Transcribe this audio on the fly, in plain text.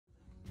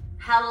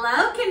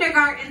Hello,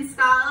 kindergarten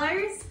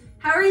scholars.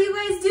 How are you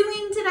guys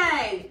doing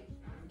today?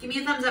 Give me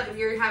a thumbs up if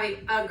you're having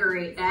a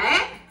great day.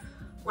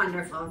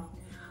 Wonderful.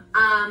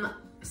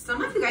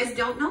 Some of you guys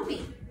don't know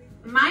me.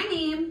 My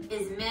name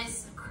is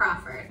Miss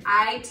Crawford.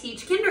 I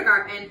teach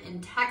kindergarten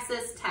in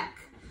Texas Tech.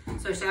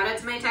 So shout out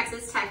to my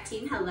Texas Tech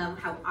team. Hello,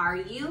 how are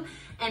you?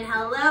 And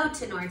hello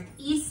to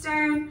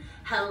Northeastern.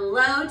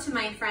 Hello to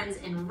my friends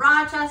in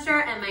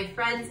Rochester and my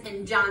friends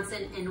in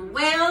Johnson and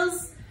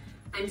Wales.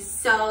 I'm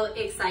so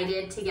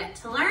excited to get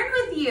to learn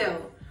with you.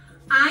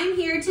 I'm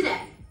here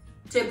today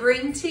to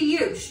bring to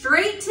you,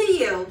 straight to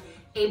you,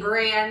 a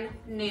brand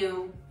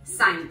new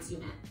science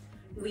unit.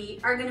 We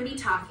are going to be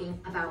talking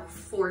about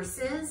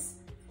forces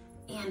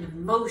and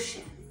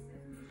motion.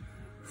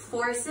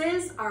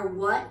 Forces are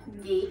what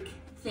make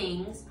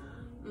things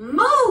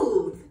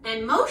move,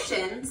 and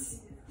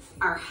motions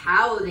are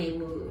how they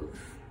move.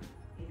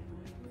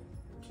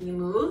 Can you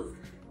move?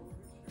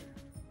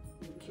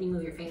 Can you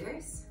move your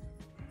fingers?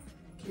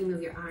 Can you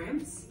move your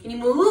arms? Can you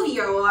move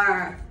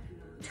your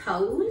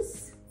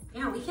toes?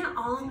 Yeah, we can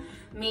all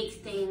make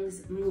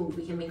things move.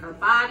 We can make our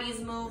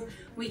bodies move.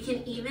 We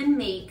can even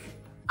make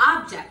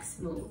objects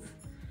move.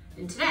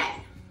 And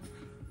today,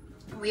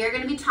 we are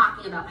going to be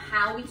talking about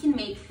how we can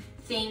make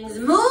things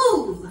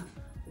move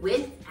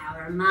with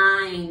our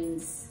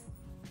minds.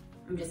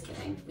 I'm just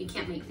kidding. We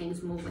can't make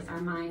things move with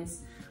our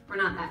minds. We're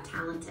not that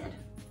talented.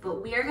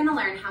 But we are going to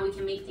learn how we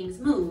can make things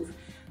move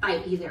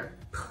by either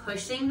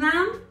pushing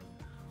them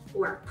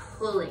or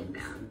pulling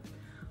them.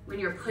 When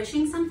you're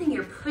pushing something,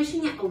 you're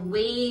pushing it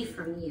away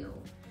from you.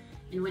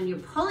 And when you're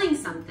pulling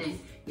something,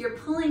 you're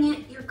pulling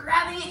it, you're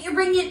grabbing it, you're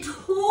bringing it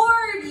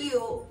toward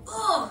you.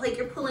 Oh, like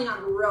you're pulling on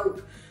a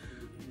rope.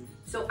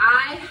 So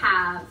I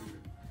have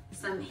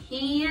some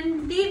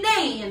handy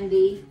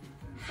dandy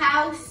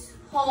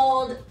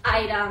household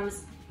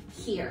items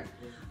here.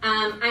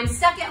 I'm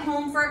stuck at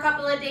home for a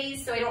couple of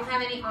days, so I don't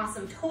have any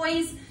awesome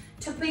toys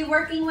to be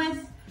working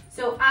with.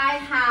 So I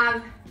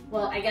have,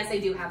 well, I guess I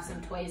do have some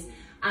toys.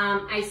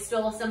 I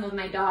stole some of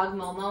my dog,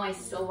 Momo. I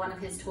stole one of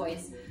his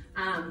toys.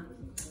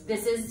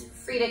 This is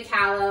Frida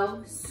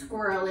Kahlo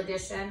Squirrel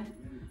Edition.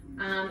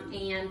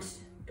 And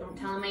don't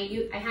tell him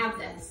I have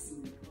this.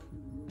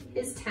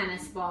 His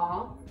tennis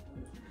ball.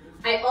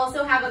 I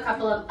also have a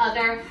couple of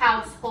other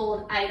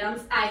household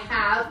items. I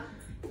have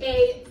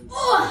a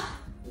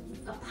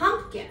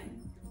pumpkin.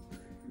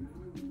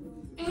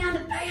 And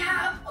I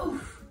have,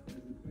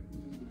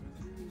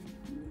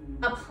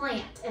 a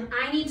plant, and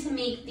I need to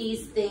make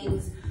these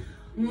things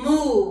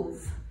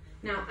move.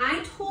 Now,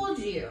 I told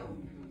you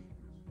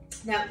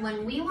that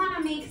when we want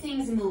to make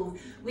things move,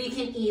 we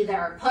can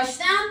either push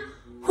them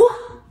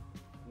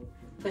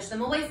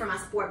away from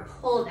us, or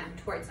pull them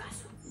towards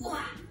us.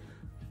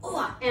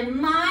 And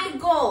my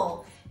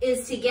goal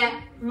is to get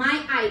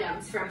my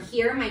items from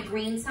here, my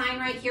green sign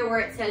right here where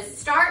it says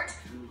start,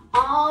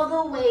 all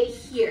the way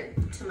here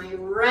to my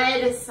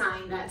red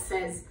sign that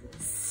says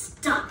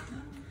stop.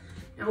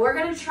 Now we're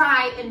gonna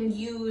try and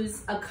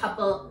use a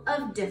couple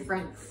of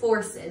different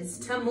forces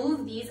to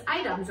move these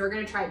items. We're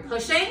gonna try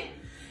pushing,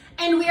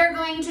 and we are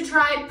going to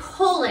try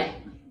pulling.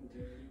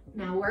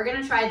 Now we're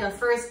gonna try the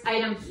first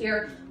item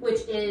here,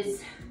 which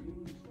is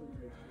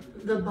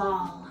the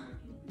ball.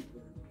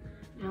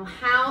 Now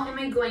how am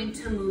I going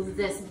to move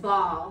this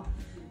ball?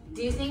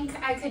 Do you think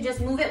I could just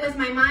move it with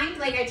my mind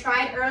like I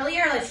tried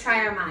earlier? Let's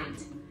try our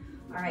mind.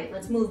 All right,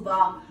 let's move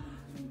ball.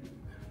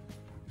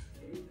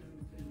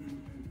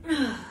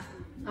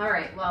 All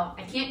right, well,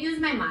 I can't use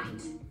my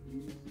mind.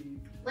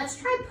 Let's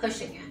try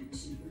pushing it.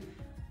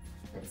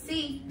 Let's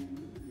see.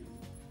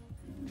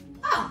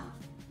 Oh,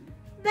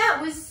 that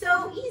was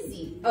so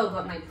easy. Oh,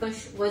 but my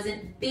push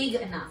wasn't big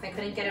enough. I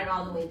couldn't get it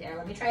all the way there.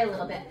 Let me try a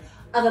little bit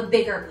of a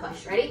bigger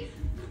push. Ready?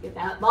 Get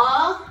that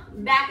ball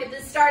back at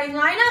the starting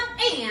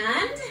lineup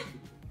and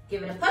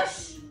give it a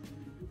push.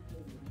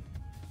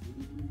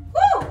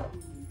 Woo!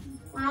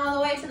 Went all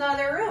the way to the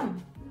other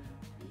room.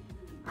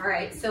 All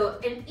right, so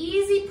an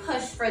easy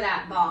push for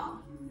that ball.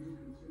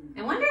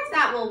 I wonder if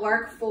that will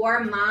work for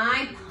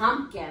my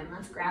pumpkin.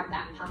 Let's grab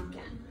that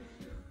pumpkin.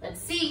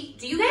 Let's see,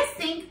 do you guys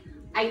think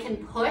I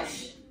can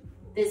push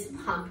this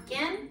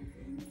pumpkin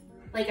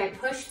like I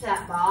pushed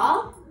that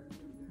ball?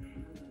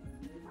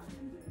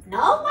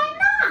 No, why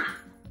not?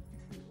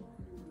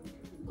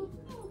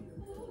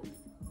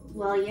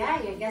 Well,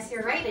 yeah, I guess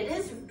you're right. It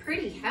is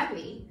pretty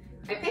heavy.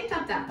 I picked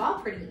up that ball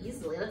pretty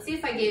easily. Let's see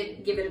if I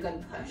give it a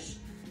good push.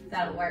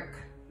 That'll work.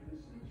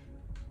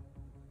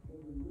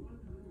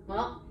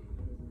 Well,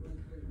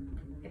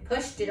 I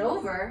pushed it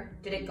over.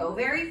 Did it go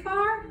very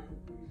far?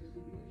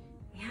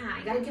 Yeah,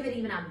 I gotta give it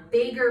even a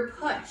bigger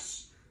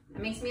push.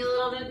 That makes me a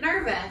little bit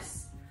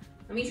nervous.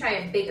 Let me try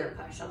a bigger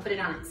push. I'll put it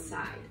on its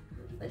side.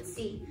 Let's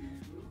see.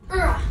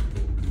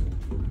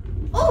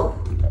 Oh,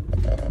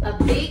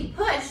 a big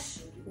push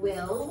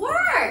will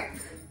work.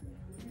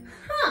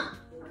 Huh.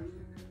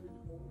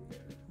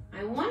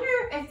 I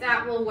wonder if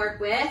that will work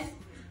with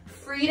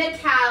Frida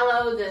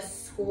Kahlo the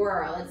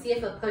squirrel. Let's see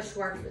if a push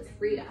works with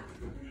Frida.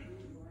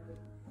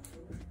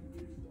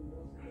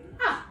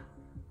 Ah,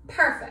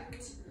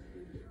 perfect.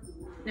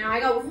 Now I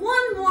got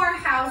one more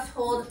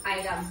household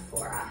item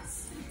for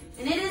us,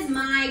 and it is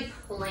my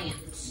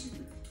plant.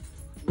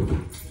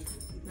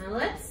 Now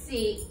let's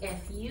see if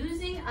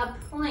using a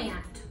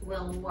plant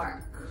will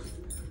work.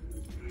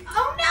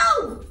 Oh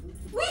no!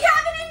 We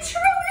have an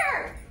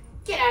intruder!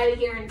 Get out of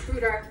here,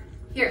 intruder.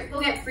 Here, go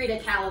get Frida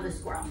Kahlo the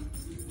squirrel.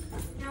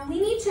 Now we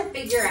need to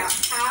figure out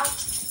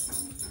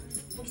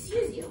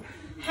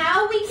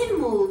how we can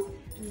move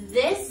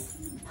this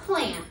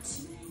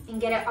plant and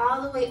get it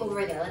all the way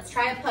over there. Let's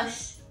try a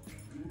push.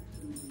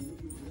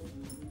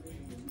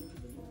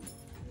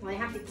 Well, I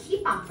have to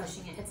keep on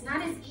pushing it. It's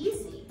not as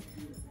easy.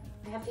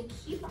 I have to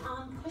keep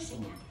on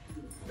pushing it.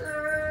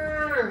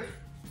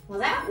 Well,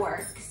 that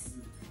works.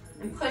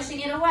 I'm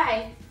pushing it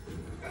away.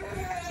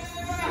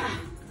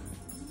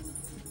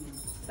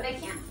 But I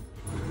can't.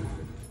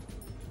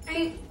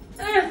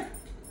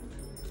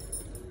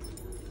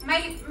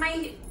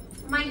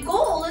 My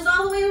goal is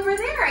all the way over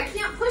there. I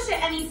can't push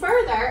it any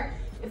further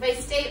if I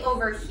stay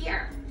over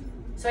here.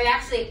 So I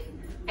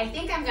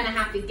think I'm gonna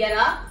have to get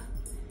up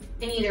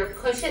and either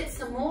push it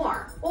some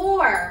more,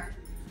 or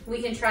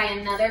we can try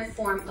another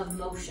form of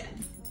motion.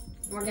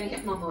 We're gonna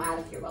get Momo out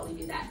of here while we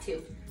do that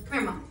too. Come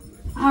here, Momo.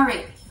 All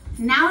right,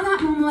 now that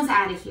Momo's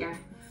out of here,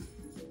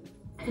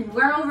 and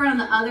we're over on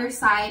the other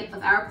side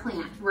of our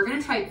plant, we're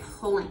gonna try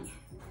pulling.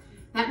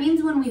 That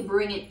means when we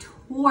bring it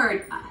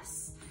toward us.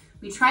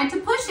 We tried to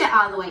push it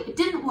out of the way, it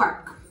didn't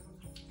work.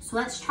 So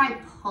let's try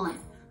pulling.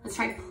 Let's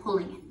try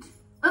pulling it.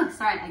 Oh,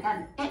 sorry, I got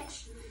an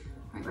itch.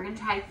 All right, we're gonna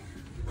try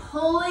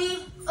pulling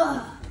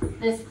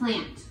this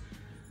plant.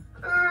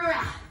 All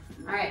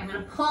right, I'm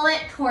gonna pull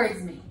it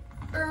towards me.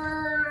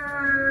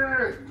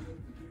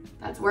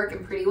 That's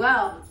working pretty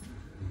well.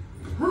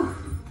 Whew.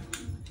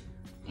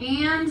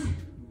 And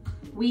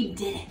we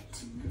did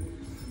it.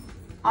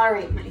 All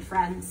right, my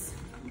friends.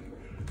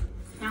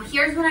 Now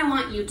here's what I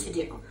want you to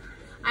do.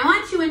 I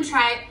want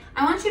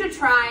you to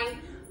try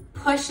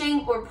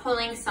pushing or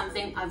pulling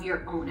something of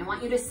your own. I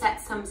want you to set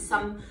some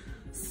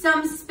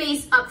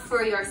space up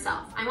for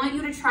yourself. I want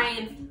you to try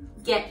and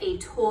get a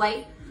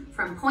toy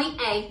from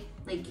point A,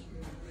 like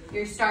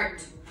your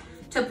start,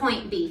 to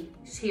point B,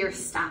 to your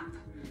stop.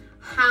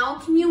 How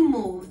can you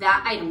move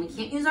that item? We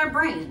can't use our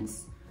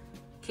brains.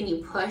 Can you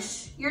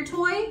push your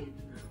toy?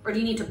 Or do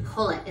you need to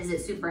pull it? Is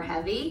it super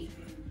heavy?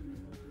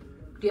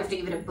 Do you have to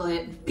give it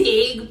a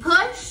big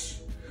push?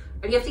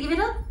 Or do you have to give it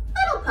a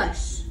little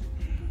push?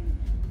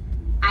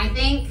 I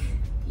think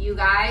you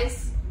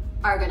guys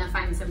are gonna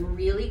find some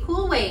really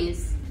cool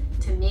ways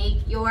to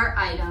make your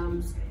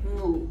items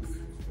move.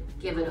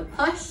 Give it a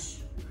push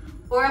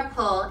or a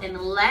pull, and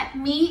let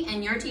me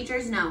and your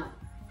teachers know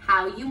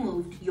how you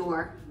moved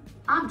your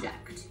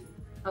object.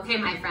 Okay,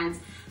 my friends,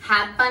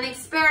 have fun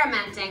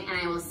experimenting, and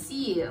I will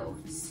see you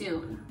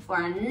soon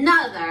for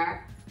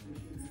another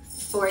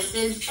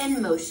Forces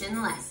in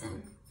Motion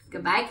lesson.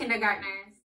 Goodbye, kindergartners.